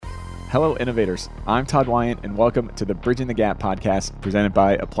Hello, innovators. I'm Todd and welcome to the Bridging the Gap podcast presented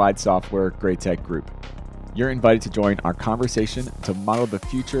by Applied Software Great Tech Group. You're invited to join our conversation to model the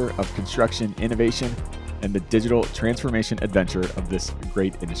future of construction innovation and the digital transformation adventure of this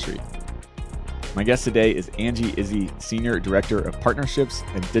great industry. My guest today is Angi Izzi, Senior Director of Partnerships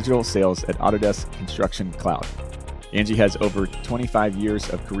and Digital Sales at Autodesk Construction Cloud. Angi has over 25 years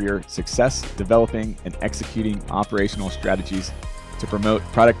of career success developing and executing operational strategies to promote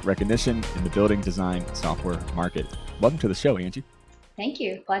product recognition in the building design software market. Welcome to the show, Angi. Thank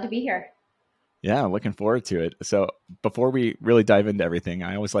you. Glad to be here. Yeah, looking forward to it. So before we really dive into everything,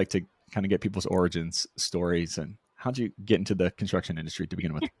 I always like to kind of get people's origins stories and how'd you get into the construction industry to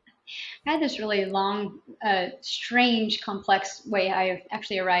begin with? I had this really long, strange, complex way I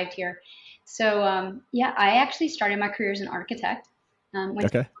actually arrived here. So I actually started my career as an architect.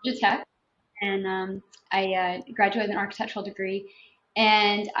 Went to Georgia Tech, and I graduated with an architectural degree.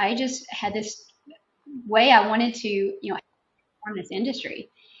 And I just had this way I wanted to, form this industry.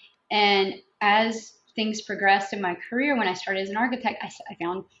 And as things progressed in my career, when I started as an architect, I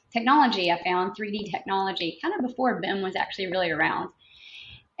found technology. I found 3D technology kind of before BIM was actually really around.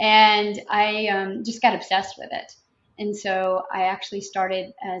 And I just got obsessed with it. And so I actually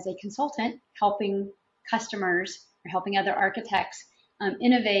started as a consultant helping customers or helping other architects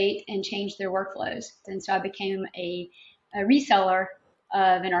innovate and change their workflows. And so I became a reseller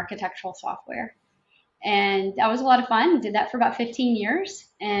of an architectural software. And that was a lot of fun. Did that for about 15 years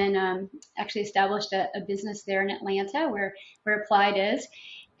and actually established a business there in Atlanta where Applied is.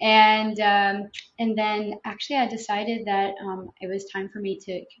 And then actually I decided that it was time for me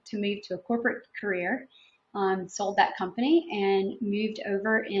to move to a corporate career, sold that company and moved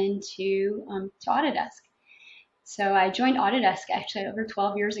over into to Autodesk. So I joined Autodesk actually over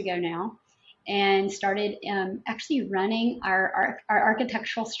 12 years ago now and started actually running our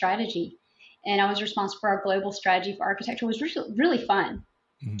architectural strategy. And I was responsible for our global strategy for architecture. It was really fun.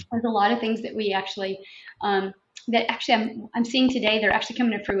 Mm-hmm. There's a lot of things that we actually I'm seeing today. They're actually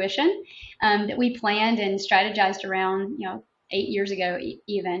coming to fruition that we planned and strategized around 8 years ago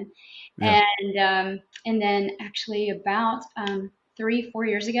even. Yeah. And then actually about 3-4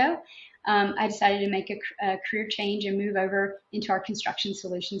 years ago, I decided to make a career change and move over into our construction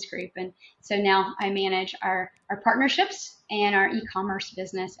solutions group. And so now I manage our partnerships and our e-commerce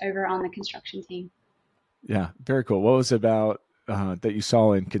business over on the construction team. Yeah, very cool. What was it about that you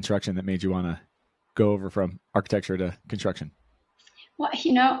saw in construction that made you want to go over from architecture to construction? Well,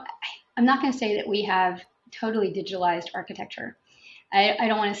 I'm not going to say that we have totally digitalized architecture. I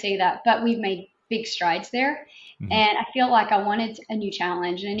don't want to say that, but we've made big strides there. Mm-hmm. And I feel like I wanted a new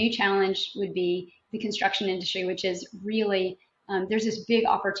challenge. And a new challenge would be the construction industry, which is really, there's this big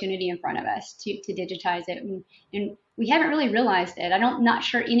opportunity in front of us to digitize it. And we haven't really realized it. I'm not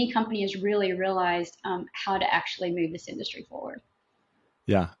sure any company has really realized how to actually move this industry forward.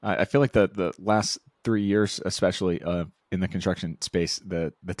 Yeah, I feel like the last 3 years, especially in the construction space,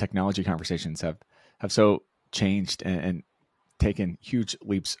 the technology conversations have so changed and taken huge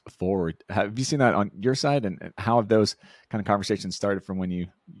leaps forward. Have you seen that on your side, and how have those kind of conversations started from when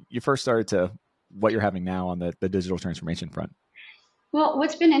you first started to what you're having now on the digital transformation front? Well,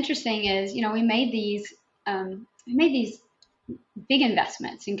 what's been interesting is, we made these big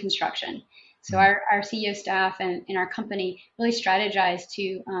investments in construction. So our CEO staff and our company really strategized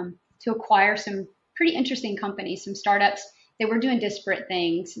to acquire some pretty interesting companies, some startups that were doing disparate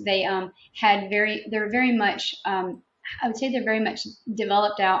things. They they're very much I would say they're very much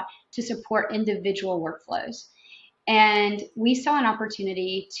developed out to support individual workflows. And we saw an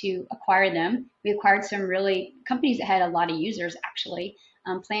opportunity to acquire them. We acquired some really companies that had a lot of users, actually,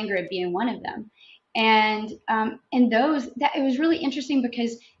 PlanGrid being one of them. And it was really interesting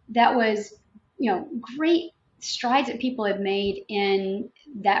because that was, great strides that people had made in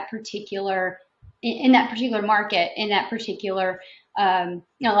that particular market, in that particular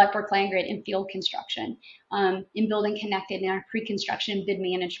like for PlanGrid in field construction, in building connected in our pre-construction bid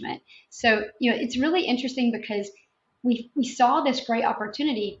management. So, it's really interesting because we saw this great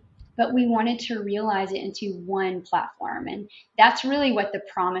opportunity, but we wanted to realize it into one platform. And that's really what the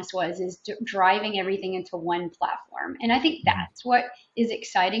promise was, is driving everything into one platform. And I think that's what is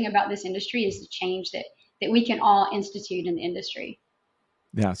exciting about this industry, is the change that we can all institute in the industry.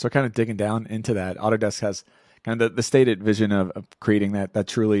 Yeah. So kind of digging down into that, Autodesk has kind of the stated vision of creating that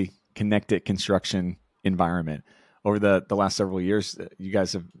truly connected construction environment. Over the last several years, you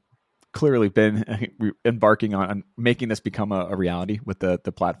guys have clearly been embarking on making this become a reality with the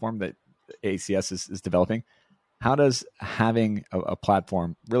platform that ACS is developing. How does having a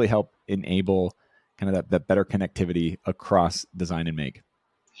platform really help enable kind of that better connectivity across design and make?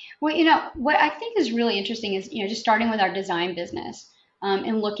 Well, what I think is really interesting is, just starting with our design business,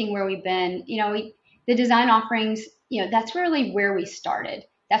 and looking where we've been. The design offerings, that's really where we started.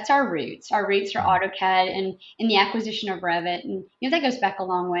 That's our roots. Our roots are AutoCAD and in the acquisition of Revit, and that goes back a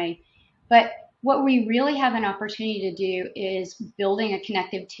long way. But what we really have an opportunity to do is building a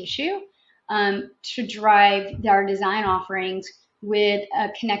connective tissue, to drive our design offerings with a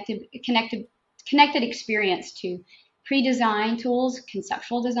connected experience to pre-design tools,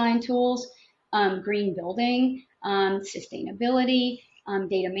 conceptual design tools, green building, sustainability,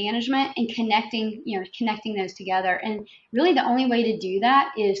 data management, and connecting those together. And really, the only way to do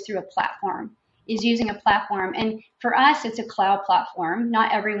that is through a platform. Is using a platform, and for us, it's a cloud platform.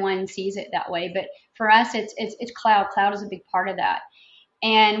 Not everyone sees it that way, but for us, it's cloud. Cloud is a big part of that.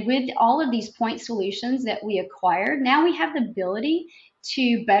 And with all of these point solutions that we acquired, now we have the ability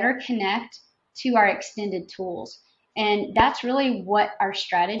to better connect to our extended tools. And that's really what our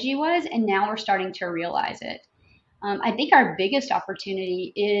strategy was. And now we're starting to realize it. I think our biggest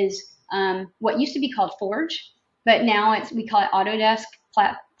opportunity is what used to be called Forge, but now we call it Autodesk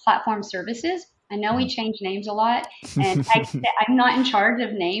Platform Services. I know we change names a lot, and I'm not in charge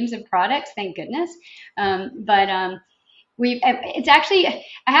of names of products, thank goodness. But it's actually,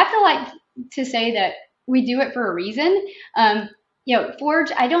 I have to say that we do it for a reason.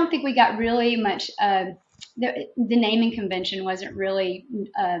 Forge, I don't think we got really much, the naming convention wasn't really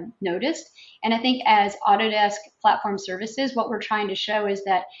noticed. And I think as Autodesk Platform Services, what we're trying to show is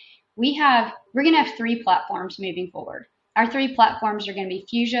that we're going to have 3 platforms moving forward. Our 3 platforms are going to be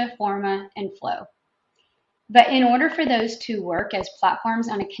Fusion, Forma, and Flow. But in order for those to work as platforms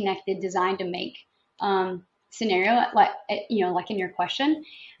on a connected design to make scenario, like in your question,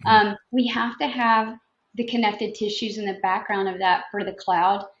 we have to have the connected tissues in the background of that for the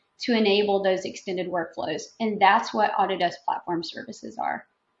cloud to enable those extended workflows. And that's what Autodesk Platform Services are.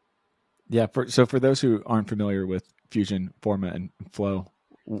 Yeah. So for those who aren't familiar with Fusion, Forma, and Flow,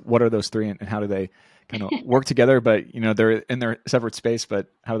 what are those 3 and how do they kind of work together? But, they're in their separate space, but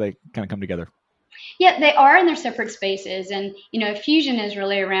how do they kind of come together? Yeah, they are in their separate spaces. And, Fusion is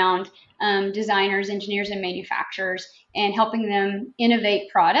really around designers, engineers, and manufacturers and helping them innovate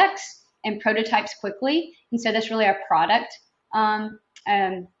products and prototypes quickly. And so that's really our product, kind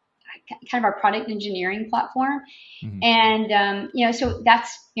of our product engineering platform. Mm-hmm. And, so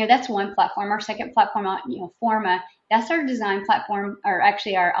that's one platform. Our second platform, Forma, that's our design platform, or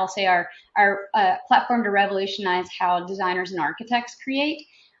actually I'll say our platform to revolutionize how designers and architects create,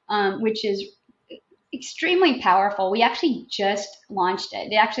 which is extremely powerful. We actually just launched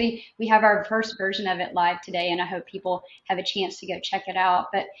it. We have our first version of it live today, and I hope people have a chance to go check it out.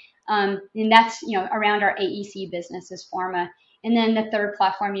 But and that's around our AEC business is Forma. And then the third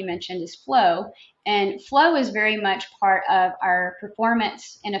platform you mentioned is Flow. And Flow is very much part of our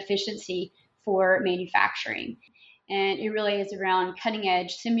performance and efficiency for manufacturing. And it really is around cutting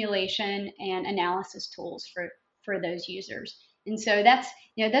edge simulation and analysis tools for those users. And so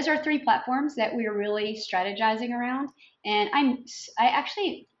those are 3 platforms that we're really strategizing around. And I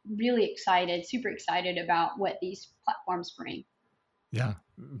actually really super excited about what these platforms bring. Yeah,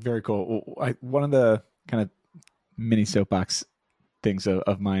 very cool. One of the kind of mini soapbox things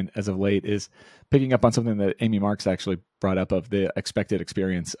of mine as of late is picking up on something that Amy Marks actually brought up of the expected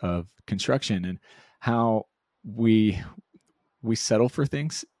experience of construction and how we settle for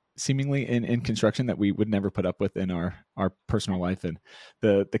things seemingly in construction that we would never put up with in our personal life. And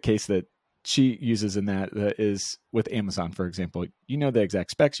the case that she uses in that is with Amazon, for example. The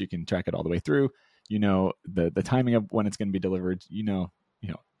exact specs, you can track it all the way through. The timing of when it's going to be delivered.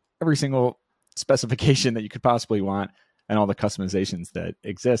 Every single specification that you could possibly want and all the customizations that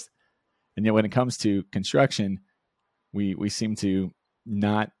exist. And yet when it comes to construction, we seem to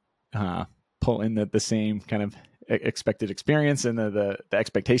not pull in the same kind of expected experience and the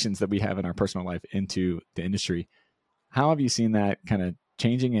expectations that we have in our personal life into the industry. How have you seen that kind of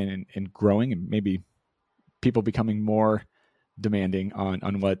changing and growing, and maybe people becoming more demanding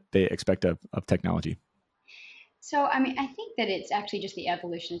on what they expect of technology? So, I think that it's actually just the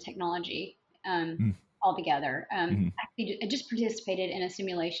evolution of technology altogether. Actually, I just participated in a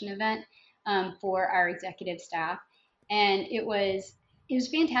simulation event for our executive staff, and it was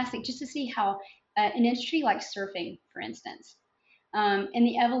fantastic just to see how an industry like surfing, for instance, and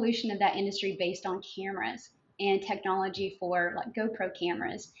the evolution of that industry based on cameras and technology for like GoPro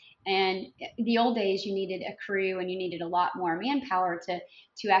cameras And the old days, you needed a crew and you needed a lot more manpower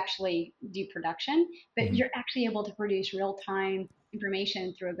to actually do production, but you're actually able to produce real time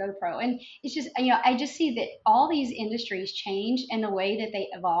information through a GoPro. And it's just, I just see that all these industries change, and the way that they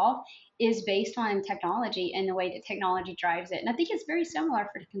evolve is based on technology and the way that technology drives it. And I think it's very similar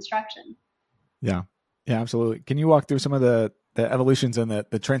for construction. Yeah. Yeah, absolutely. Can you walk through some of the evolutions and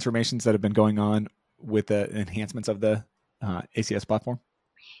the transformations that have been going on with the enhancements of the ACS platform?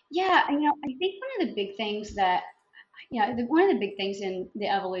 Yeah, I think one of the big things that, one of the big things in the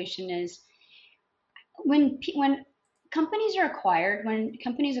evolution is when companies are acquired, when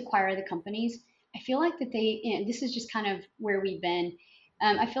companies acquire the companies, I feel like that this is just kind of where we've been.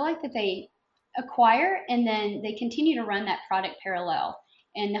 I feel like that they acquire and then they continue to run that product parallel.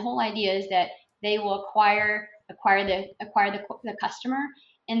 And the whole idea is that they will acquire the customer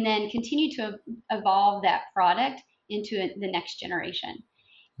and then continue to evolve that product into the next generation.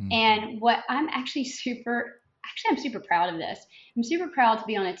 And what I'm super proud of this. I'm super proud to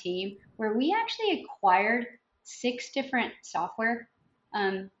be on a team where we actually acquired six different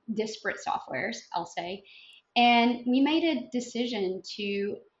disparate softwares, I'll say, and we made a decision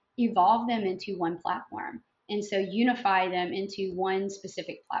to evolve them into one platform. And so unify them into one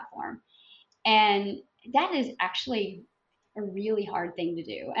specific platform. And that is actually a really hard thing to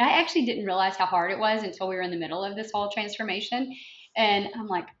do. And I actually didn't realize how hard it was until we were in the middle of this whole transformation. And I'm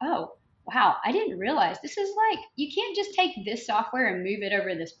like, oh, wow, I didn't realize this is like, you can't just take this software and move it over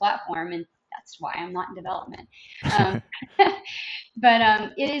to this platform. And that's why I'm not in development. Um,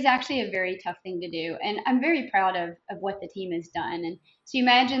 but it is actually a very tough thing to do. And I'm very proud of what the team has done. And so you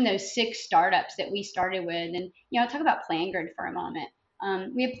imagine those six startups that we started with. And, talk about PlanGrid for a moment.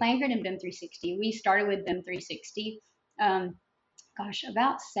 We have PlanGrid and BIM 360. We started with BIM 360.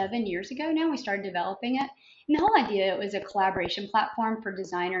 About 7 years ago now, we started developing it. And the whole idea was a collaboration platform for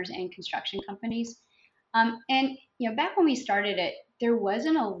designers and construction companies. And back when we started it, there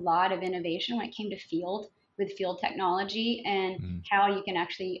wasn't a lot of innovation when it came to field technology and how you can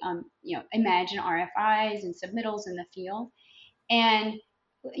actually, imagine RFIs and submittals in the field. And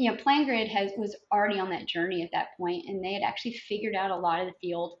PlanGrid was already on that journey at that point, and they had actually figured out a lot of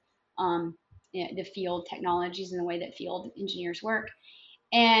um, the field technologies and the way that field engineers work.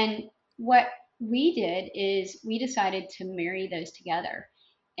 And what we did is we decided to marry those together.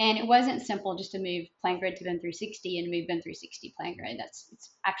 And it wasn't simple just to move PlanGrid to BIM 360 and move BIM 360 PlanGrid.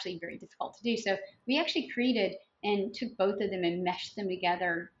 It's actually very difficult to do. So we actually created and took both of them and meshed them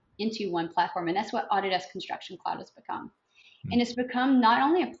together into one platform. And that's what Autodesk Construction Cloud has become. And it's become not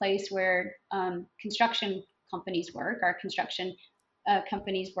only a place where construction companies work, our construction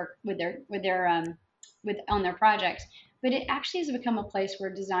companies work on their projects, but it actually has become a place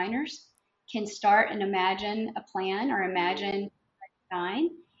where designers can start and imagine a plan or imagine a design,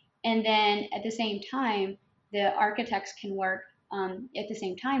 and then at the same time, the architects can work at the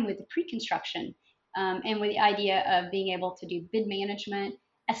same time with the pre-construction and with the idea of being able to do bid management,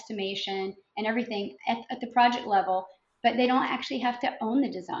 estimation, and everything at the project level, but they don't actually have to own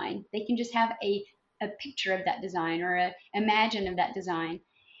the design. They can just have a picture of that design or a imagine of that design.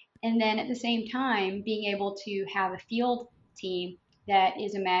 And then at the same time, being able to have a field team that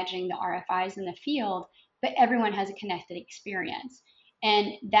is imagining the RFIs in the field, but everyone has a connected experience.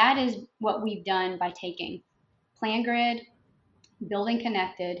 And that is what we've done by taking PlanGrid, Building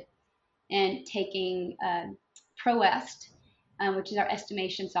Connected, and taking ProEst, which is our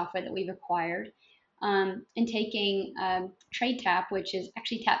estimation software that we've acquired, and taking TradeTap, which is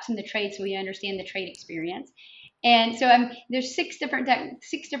actually taps in the trade, so we understand the trade experience. And so there's six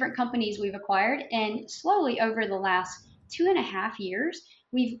different companies we've acquired, and slowly over the last 2.5 years,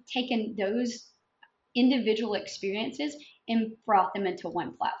 we've taken those individual experiences and brought them into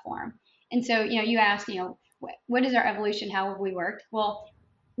one platform. And so, you ask, what is our evolution? How have we worked? Well,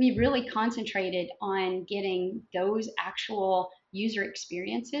 we really concentrated on getting those actual user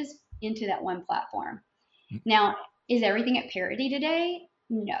experiences into that one platform. Now, is everything at parity today?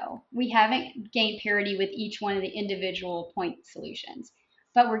 No, we haven't gained parity with each one of the individual point solutions,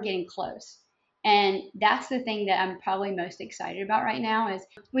 but we're getting close. And that's the thing that I'm probably most excited about right now is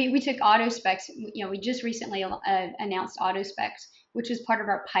we took AutoSpecs. We just recently announced AutoSpecs, which was part of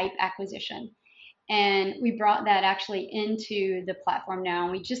our pipe acquisition. And we brought that actually into the platform now,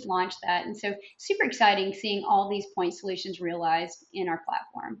 and we just launched that. And so super exciting seeing all these point solutions realized in our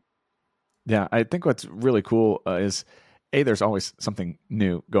platform. Yeah, I think what's really cool is, there's always something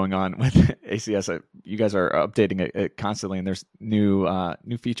new going on with ACS. You guys are updating it constantly, and there's new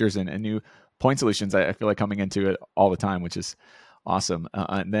features and new point solutions. I feel like coming into it all the time, which is awesome.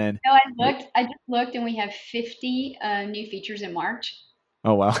 And then I just looked, and we have 50 new features in March.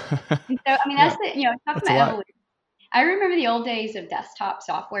 Oh, wow. And so, I mean, Yeah, that's the, talking that's a about lot. evolution. I remember the old days of desktop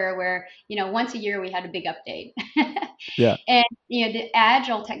software where, once a year we had a big update. Yeah. And, the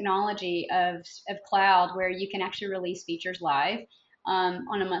agile technology of cloud where you can actually release features live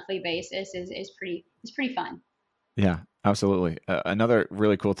on a monthly basis is pretty fun. Yeah, absolutely. Another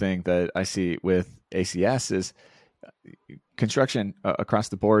really cool thing that I see with ACS is construction across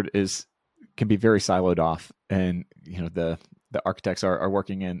the board is can be very siloed off, and the architects are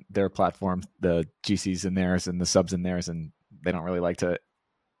working in their platform, the GCs in theirs, and the subs in theirs, and they don't really like to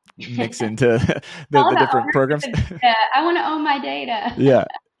mix into All the about different ownership programs. of data. I want to own my data. Yeah,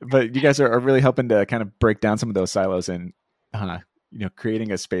 but you guys are really helping to kind of break down some of those silos and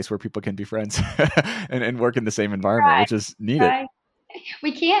creating a space where people can be friends and work in the same environment, Right, which is needed. right.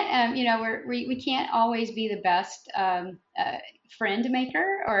 We can't, we can't always be the best friend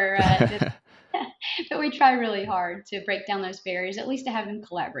maker but we try really hard to break down those barriers, at least to have them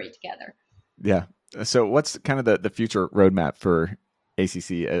collaborate together. Yeah. So what's kind of the future roadmap for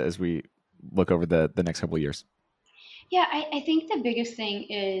ACC as we look over the next couple of years? Yeah, I think the biggest thing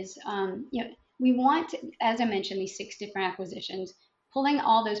is, we want, as I mentioned, these 6 different acquisitions, pulling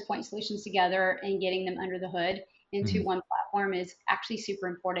all those point solutions together and getting them under the hood Mm-hmm. into one platform is actually super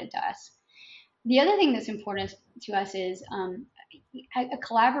important to us. The other thing that's important to us is a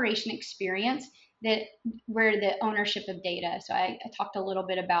collaboration experience that where the ownership of data. So I talked a little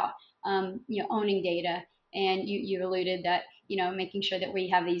bit about owning data, and you alluded that making sure that we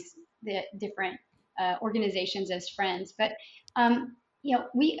have the different organizations as friends. But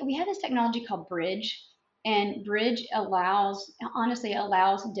we have this technology called Bridge, and Bridge allows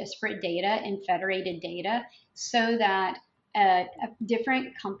disparate data and federated data so that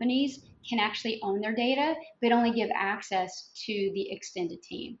different companies can actually own their data, but only give access to the extended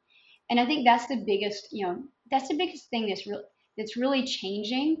team. And I think that's the biggest thing that's really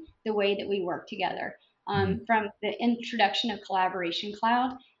changing the way that we work together. Mm-hmm. From the introduction of Collaboration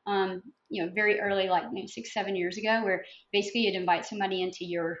Cloud, very early, like 6, 7 years ago, where basically you'd invite somebody into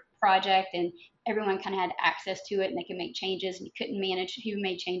your project and everyone kind of had access to it and they could make changes and you couldn't manage who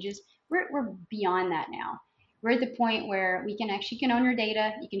made changes. We're beyond that now. We're at the point where we can actually you can own your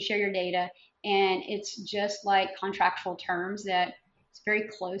data, you can share your data, and it's just like contractual terms that it's very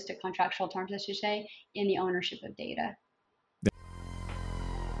close to contractual terms, I should say, in the ownership of data.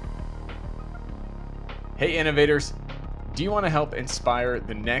 Hey, innovators, do you want to help inspire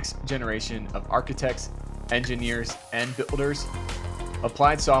the next generation of architects, engineers, and builders?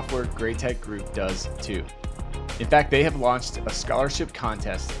 Applied Software Great Tech Group does too. In fact, they have launched a scholarship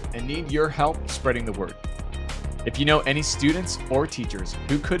contest and need your help spreading the word. If you know any students or teachers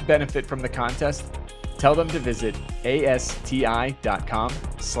who could benefit from the contest, tell them to visit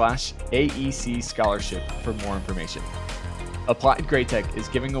asti.com/AEC scholarship for more information. Applied Great Tech is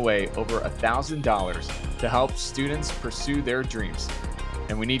giving away over $1,000 to help students pursue their dreams,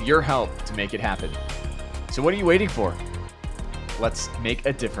 and we need your help to make it happen. So what are you waiting for? Let's make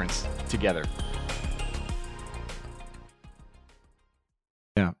a difference together.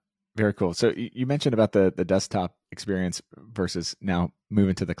 Yeah, very cool. So you mentioned about the desktop experience versus now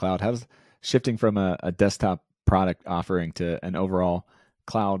moving to the cloud. How's shifting from a desktop product offering to an overall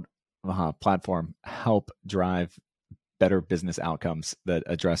cloud platform help drive better business outcomes that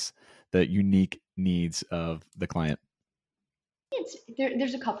address the unique needs of the client?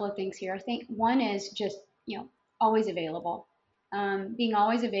 There's a couple of things here. I think one is just always available, being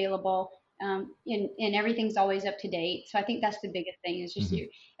always available, and everything's always up to date. So I think that's the biggest thing is just Mm-hmm.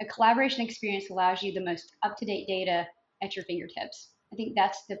 a collaboration experience allows you the most up to date data at your fingertips. I think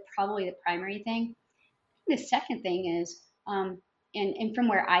that's probably the primary thing. The second thing is, and from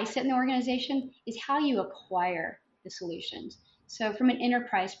where I sit in the organization, is how you acquire the solutions. So, from an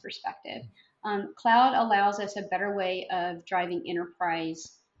enterprise perspective, cloud allows us a better way of driving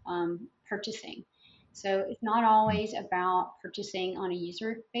enterprise purchasing. So, it's not always about purchasing on a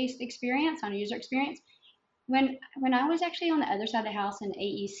user-based experience, on a user experience. When I was actually on the other side of the house in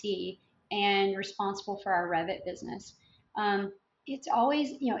AEC and responsible for our Revit business, it's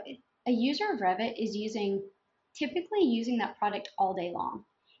always a user of Revit is typically using that product all day long.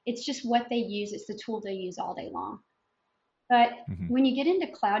 It's just what they use. It's the tool they use all day long. But Mm-hmm. when you get into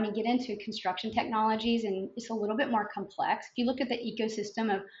cloud and you get into construction technologies, and it's a little bit more complex. If you look at the ecosystem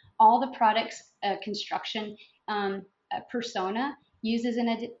of all the products construction persona uses in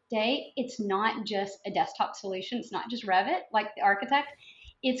a day, it's not just a desktop solution. It's not just Revit, like the architect.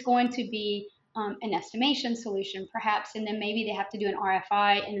 It's going to be an estimation solution, perhaps, and then maybe they have to do an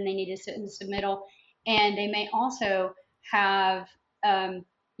RFI, and then they need to sit in the submittal, and they may also have 3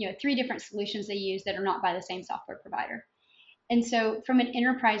 different solutions they use that are not by the same software provider. And so from an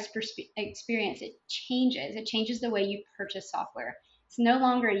enterprise experience, it changes. It changes the way you purchase software. It's no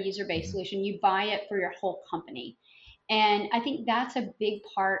longer a user-based solution. You buy it for your whole company. And I think that's a big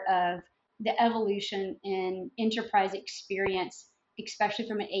part of the evolution in enterprise experience, especially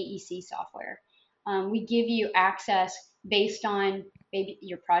from an AEC software. We give you access based on maybe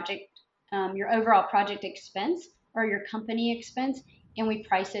your project, your overall project expense or your company expense, and we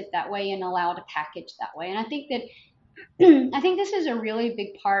price it that way and allow to package that way. And I think that I think this is a really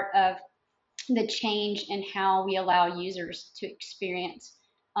big part of the change in how we allow users to experience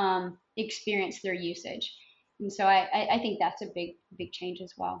their usage. And so I think that's a big change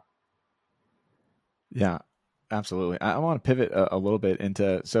as well. Yeah, absolutely. I want to pivot a little bit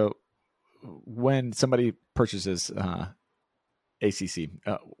into, so when somebody purchases ACC,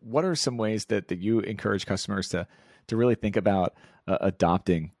 what are some ways that you encourage customers to really think about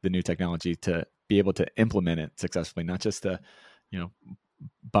adopting the new technology to be able to implement it successfully, not just to,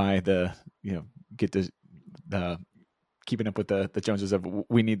 buy the, get the keeping up with the Joneses of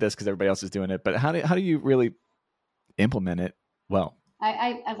we need this because everybody else is doing it, but how do you really implement it well?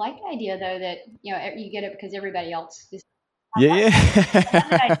 I like the idea though that you get it because everybody else is. Yeah.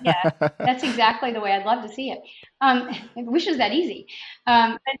 That's exactly the way I'd love to see it. I wish it was that easy.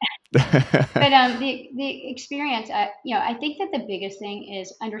 The experience, I think that the biggest thing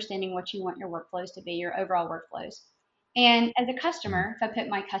is understanding what you want your workflows to be, your overall workflows. And as a customer, if I put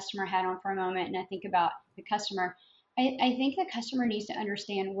my customer hat on for a moment and I think about the customer, I think the customer needs to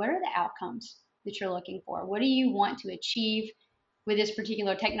understand what are the outcomes that you're looking for. What do you want to achieve with this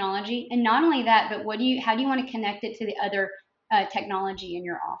particular technology? And not only that, but how do you want to connect it to the other technology in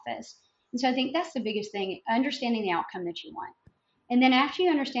your office? And so I think that's the biggest thing, understanding the outcome that you want. And then after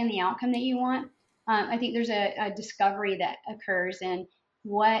you understand the outcome that you want, I think there's a discovery that occurs in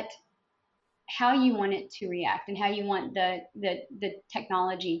how you want it to react and how you want the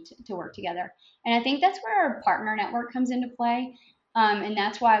technology to work together. And I think that's where our partner network comes into play. And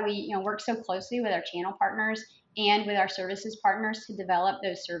that's why we work so closely with our channel partners and with our services partners to develop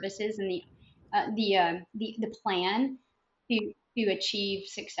those services and the plan to achieve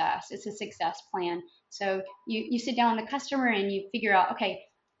success. It's a success plan. So you sit down with the customer and you figure out, okay,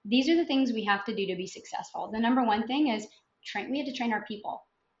 these are the things we have to do to be successful. The number one thing is we have to train our people.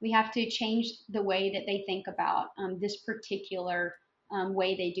 We have to change the way that they think about this particular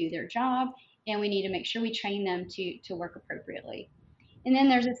way they do their job, and we need to make sure we train them to work appropriately. And then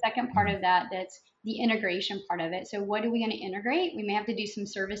there's a second part of that's the integration part of it. So what are we going to integrate? We may have to do some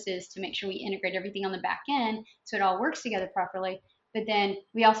services to make sure we integrate everything on the back end so it all works together properly. But then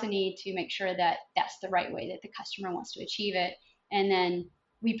we also need to make sure that that's the right way that the customer wants to achieve it. And then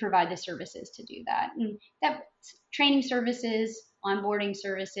we provide the services to do that. And that training services, onboarding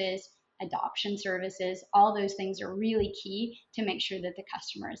services, adoption services, all those things are really key to make sure that the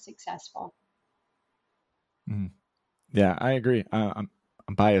customer is successful. Mm-hmm. Yeah, I agree. I'm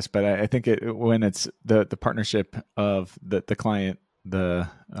biased, but I think when it's the partnership of the client,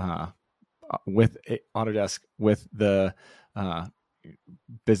 with Autodesk, with the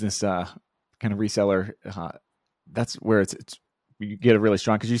business kind of reseller, that's where it's you get a really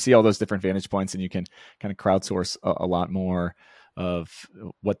strong, because you see all those different vantage points and you can kind of crowdsource a lot more of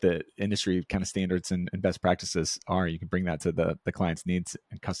what the industry kind of standards and best practices are. You can bring that to the client's needs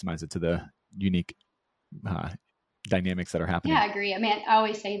and customize it to the unique dynamics that are happening. Yeah, I agree. I mean, I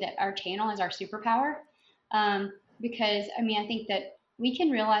always say that our channel is our superpower, because I think that we can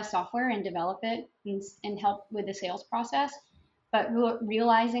realize software and develop it and help with the sales process, but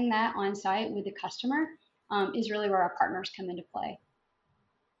realizing that on site with the customer is really where our partners come into play.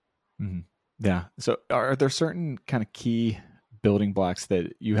 Mm-hmm. Yeah. So are there certain kind of key building blocks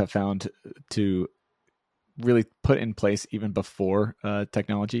that you have found to really put in place even before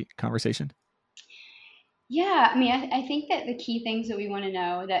technology conversation? Yeah, I mean, I think that the key things that we want to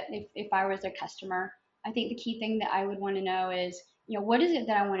know, that if I was a customer, I think the key thing that I would want to know is, what is it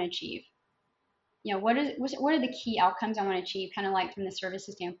that I want to achieve? What are the key outcomes I want to achieve, kind of like from the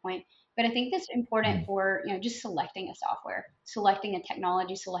services standpoint. But I think that's important for, just selecting a software, selecting a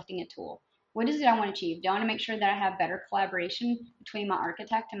technology, selecting a tool. What is it I want to achieve? Do I want to make sure that I have better collaboration between my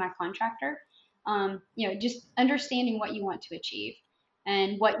architect and my contractor? Just understanding what you want to achieve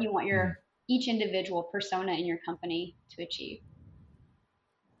and what you want your each individual persona in your company to achieve.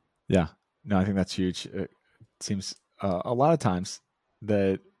 Yeah, no, I think that's huge. It seems a lot of times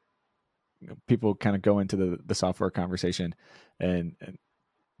that people kind of go into the software conversation and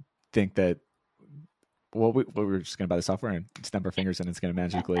think that, well, we're just going to buy the software and snap our fingers and it's going to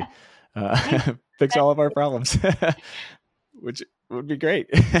magically fix all of our problems, which would be great.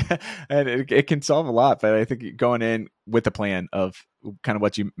 And it can solve a lot, but I think going in with a plan of kind of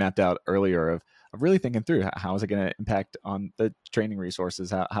what you mapped out earlier of really thinking through how is it going to impact on the training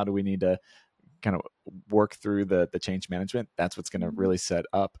resources? How do we need to kind of work through the change management? That's what's going to really set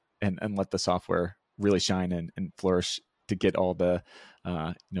up and let the software really shine and flourish to get all the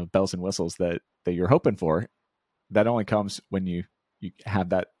bells and whistles that you're hoping for. That only comes when you have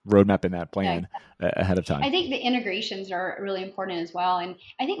that roadmap and that plan ahead of time. I think the integrations are really important as well. And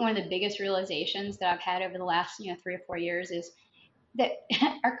I think one of the biggest realizations that I've had over the last 3 or 4 years is that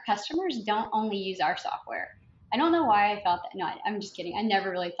our customers don't only use our software. I don't know why I thought that. No, I'm just kidding. I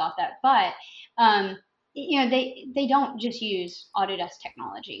never really thought that. But they don't just use Autodesk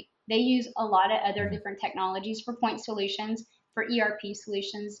technology. They use a lot of other different technologies for point solutions, for ERP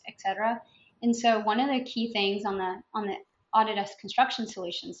solutions, etc. And so one of the key things on the Autodesk construction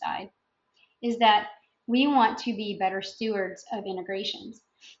solution side is that we want to be better stewards of integrations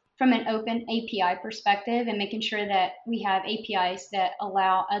from an open API perspective and making sure that we have APIs that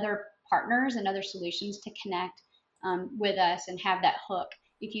allow other partners and other solutions to connect with us and have that hook,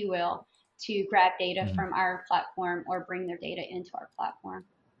 if you will, to grab data from our platform or bring their data into our platform.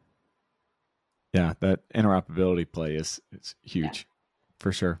 Yeah, that interoperability play is huge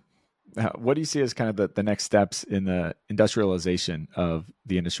for sure. What do you see as kind of the next steps in the industrialization of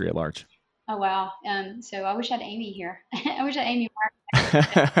the industry at large? Oh, wow. So I wish I had Amy here. I wish I had Amy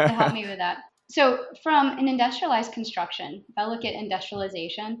to help me with that. So from an industrialized construction, if I look at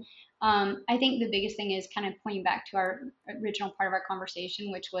industrialization, I think the biggest thing is kind of pointing back to our original part of our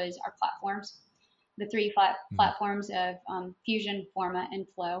conversation, which was our platforms, the three platforms of Fusion, Forma, and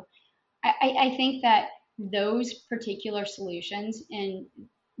Flow. I think that those particular solutions and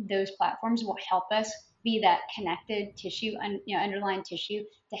those platforms will help us be that connected tissue and underlying tissue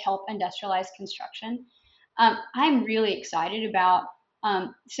to help industrialize construction. I'm really excited about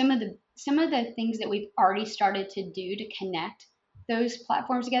some of the things that we've already started to do to connect those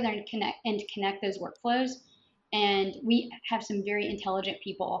platforms together and to connect those workflows. And we have some very intelligent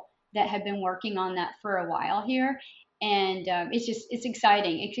people that have been working on that for a while here. And it's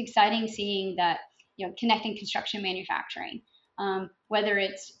exciting. It's exciting seeing that, connecting construction manufacturing, whether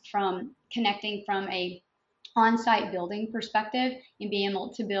it's from connecting from a on-site building perspective and being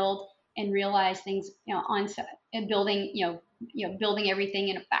able to build and realize things, on-site and building, building everything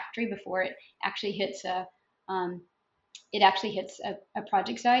in a factory before it actually hits a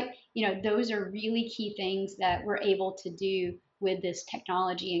project site. Those are really key things that we're able to do with this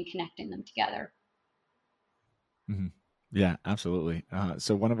technology and connecting them together. Mm-hmm. Yeah, absolutely.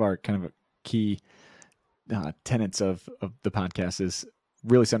 So one of our kind of key tenets of the podcast is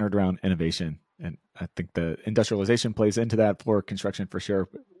really centered around innovation. And I think the industrialization plays into that for construction for sure.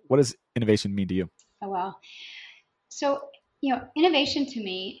 What does innovation mean to you? Oh, wow. So, innovation to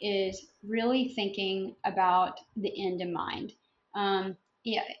me is really thinking about the end in mind. I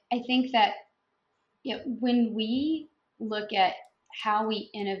think that when we look at how we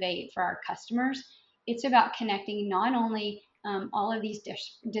innovate for our customers, it's about connecting not only all of these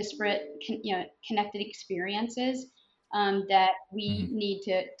disparate, connected experiences that we need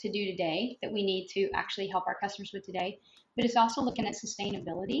to do today, that we need to actually help our customers with today, but it's also looking at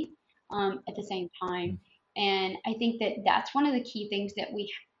sustainability at the same time. And I think that that's one of the key things that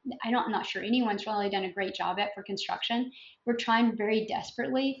I'm not sure anyone's really done a great job at for construction. We're trying very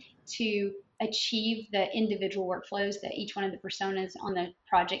desperately to achieve the individual workflows that each one of the personas on the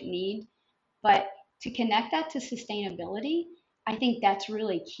project need. But to connect that to sustainability, I think that's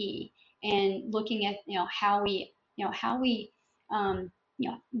really key. And looking at how we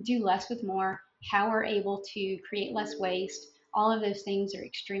do less with more, how we're able to create less waste. All of those things are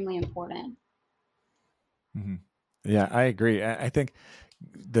extremely important. Mm-hmm. Yeah, I agree. I think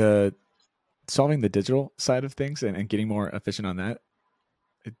the solving the digital side of things and getting more efficient on that,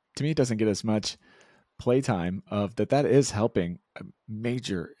 to me, it doesn't get as much playtime of that is helping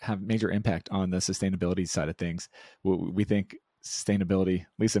have major impact on the sustainability side of things. We think sustainability, at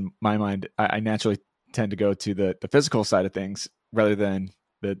least in my mind, I naturally tend to go to the physical side of things rather than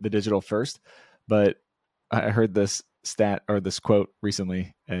the digital first. But I heard this stat or this quote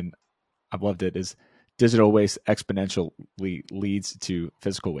recently, and I've loved it, is digital waste exponentially leads to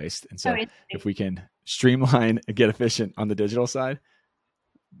physical waste. And so if we can streamline and get efficient on the digital side,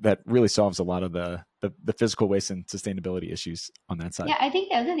 that really solves a lot of the physical waste and sustainability issues on that side. Yeah, I think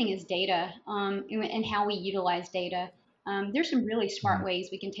the other thing is data and how we utilize data. There's some really smart ways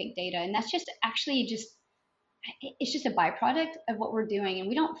we can take data, and that's it's just a byproduct of what we're doing, and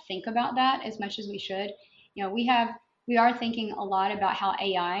we don't think about that as much as we should. We are thinking a lot about how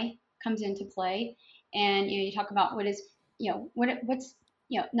AI comes into play, and you talk about what is what's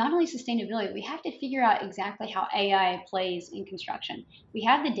not only sustainability, we have to figure out exactly how AI plays in construction. We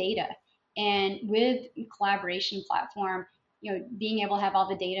have the data, and with collaboration platform, being able to have all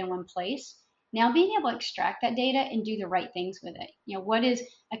the data in one place. Now being able to extract that data and do the right things with it. What is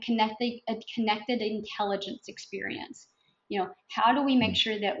a connected intelligence experience? How do we make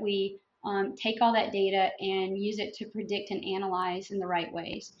sure that we take all that data and use it to predict and analyze in the right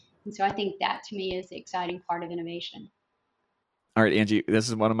ways? And so I think that to me is the exciting part of innovation. All right, Angi, this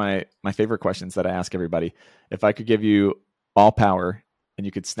is one of my favorite questions that I ask everybody. If I could give you all power and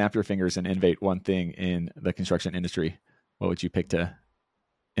you could snap your fingers and innovate one thing in the construction industry, what would you pick to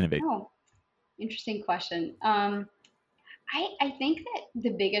innovate? Oh, interesting question. I think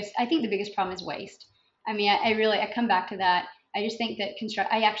the biggest problem is waste. I mean, I come back to that. I just think that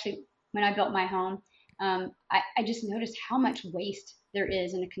when I built my home, I just noticed how much waste there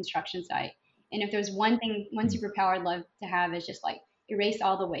is in a construction site. And if there's one superpower I'd love to have is just like erase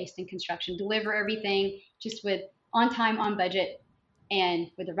all the waste in construction, deliver everything just with on time, on budget, and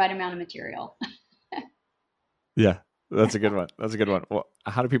with the right amount of material. Yeah, that's a good one. That's a good one. Well,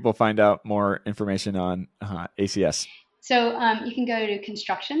 how do people find out more information on ACS? So you can go to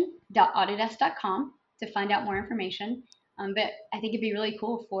construction.autodesk.com to find out more information. But I think it'd be really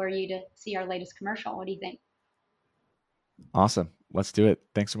cool for you to see our latest commercial. What do you think? Awesome. Let's do it.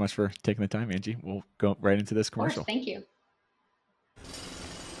 Thanks so much for taking the time, Angi. We'll go right into this commercial. Of course, thank you.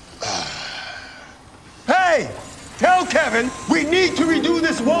 Hey, tell Kevin we need to redo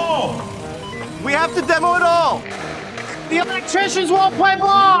this wall. We have to demo it all. The electricians won't play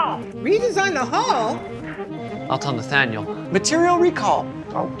ball. Redesign the hall? I'll tell Nathaniel. Material recall.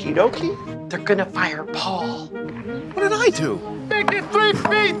 Okie dokie. They're gonna fire Paul. What did I do? Make it 3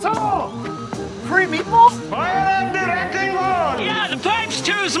 feet tall. 3 meatballs? Fire up the wrecking wall. Yeah, the pipe's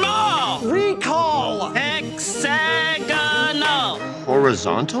too small. Recall. Hexagonal.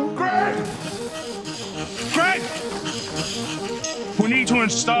 Horizontal? Greg! We need to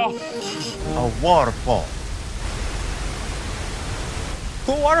install A waterfall.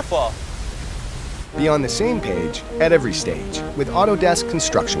 Cool waterfall. Be on the same page at every stage with Autodesk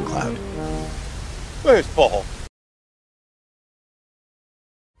Construction Cloud. Where's Paul?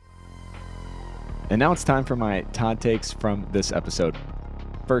 And now it's time for my Todd takes from this episode.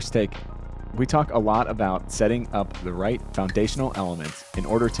 First take, we talk a lot about setting up the right foundational elements in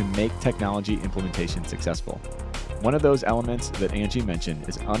order to make technology implementation successful. One of those elements that Angi mentioned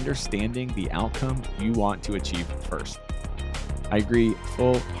is understanding the outcome you want to achieve first. I agree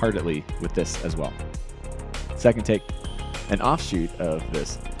full-heartedly with this as well. Second take, an offshoot of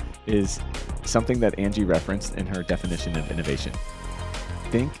this is something that Angi referenced in her definition of innovation.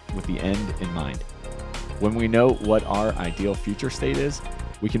 Think with the end in mind. When we know what our ideal future state is,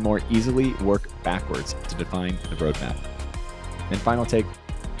 we can more easily work backwards to define the roadmap. And final take,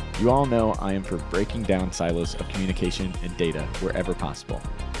 you all know I am for breaking down silos of communication and data wherever possible.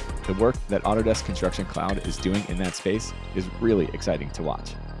 The work that Autodesk Construction Cloud is doing in that space is really exciting to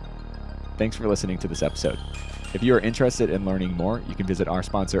watch. Thanks for listening to this episode. If you are interested in learning more, you can visit our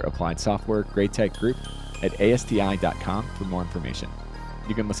sponsor, Applied Software Great Tech Group, at asti.com for more information.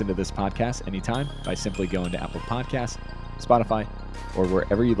 You can listen to this podcast anytime by simply going to Apple Podcasts, Spotify, or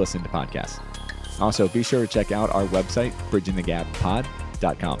wherever you listen to podcasts. Also, be sure to check out our website,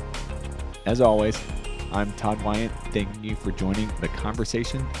 bridgingthegappod.com. As always, I'm Todd Wyant, thanking you for joining the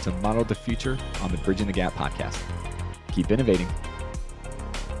conversation to model the future on the Bridging the Gap podcast. Keep innovating.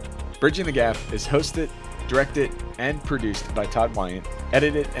 Bridging the Gap is hosted, directed, and produced by Todd Wyant,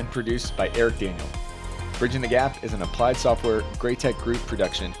 edited and produced by Eric Daniel. Bridging the Gap is an Applied Software Great Tech Group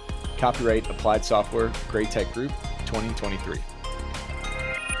production. Copyright Applied Software Great Tech Group 2023.